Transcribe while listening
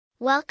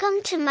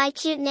Welcome to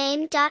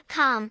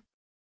mycutename.com.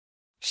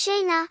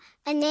 Shayna,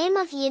 a name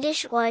of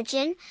Yiddish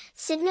origin,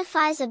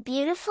 signifies a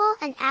beautiful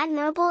and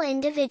admirable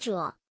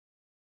individual.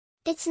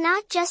 It's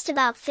not just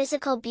about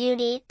physical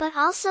beauty but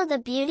also the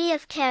beauty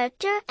of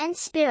character and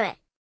spirit.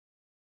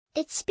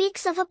 It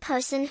speaks of a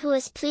person who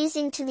is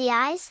pleasing to the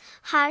eyes,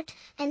 heart,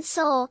 and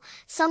soul,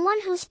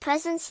 someone whose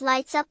presence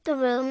lights up the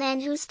room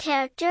and whose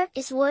character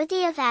is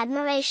worthy of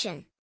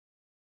admiration.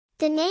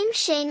 The name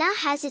Shayna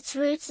has its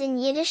roots in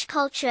Yiddish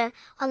culture,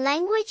 a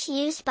language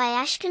used by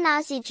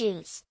Ashkenazi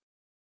Jews.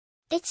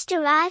 It's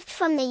derived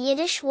from the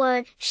Yiddish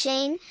word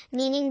shayn,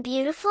 meaning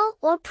beautiful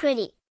or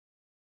pretty.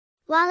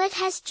 While it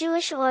has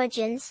Jewish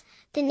origins,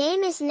 the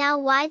name is now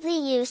widely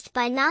used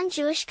by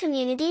non-Jewish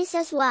communities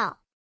as well.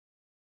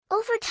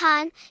 Over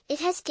time, it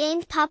has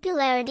gained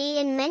popularity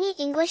in many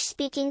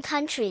English-speaking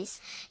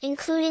countries,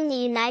 including the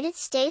United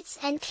States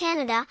and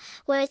Canada,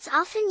 where it's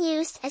often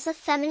used as a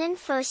feminine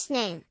first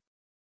name.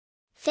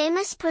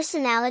 Famous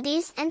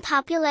personalities and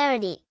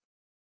popularity.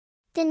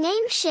 The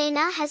name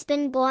Shayna has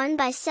been borne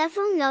by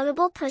several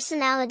notable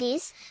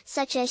personalities,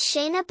 such as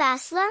Shayna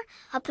Baszler,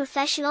 a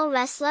professional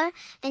wrestler,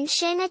 and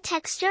Shayna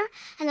Texter,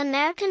 an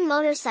American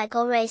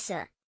motorcycle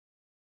racer.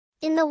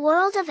 In the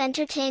world of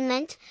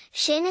entertainment,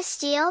 Shayna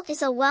Steele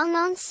is a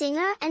well-known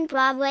singer and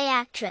Broadway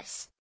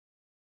actress.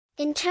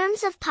 In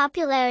terms of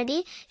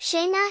popularity,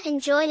 Shayna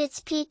enjoyed its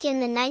peak in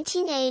the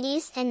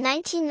 1980s and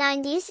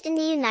 1990s in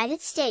the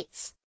United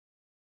States.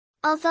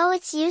 Although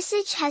its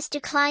usage has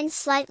declined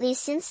slightly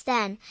since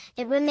then,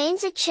 it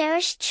remains a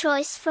cherished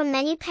choice for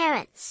many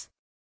parents.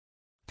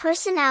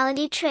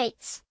 Personality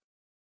traits.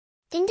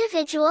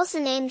 Individuals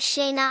named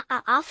Shayna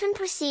are often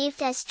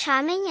perceived as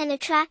charming and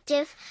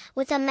attractive,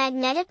 with a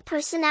magnetic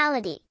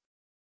personality.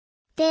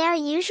 They are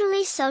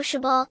usually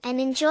sociable and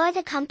enjoy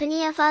the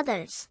company of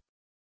others.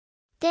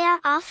 They are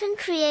often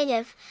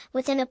creative,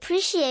 with an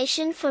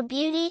appreciation for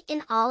beauty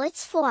in all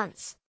its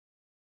forms.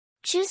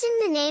 Choosing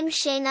the name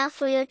Shayna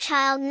for your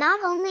child not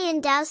only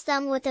endows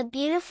them with a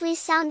beautifully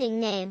sounding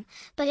name,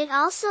 but it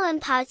also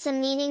imparts a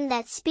meaning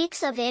that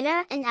speaks of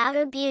inner and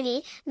outer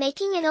beauty,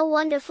 making it a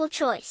wonderful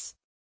choice.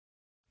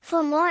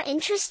 For more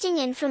interesting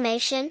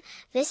information,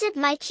 visit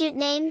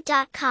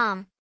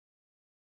mycutename.com.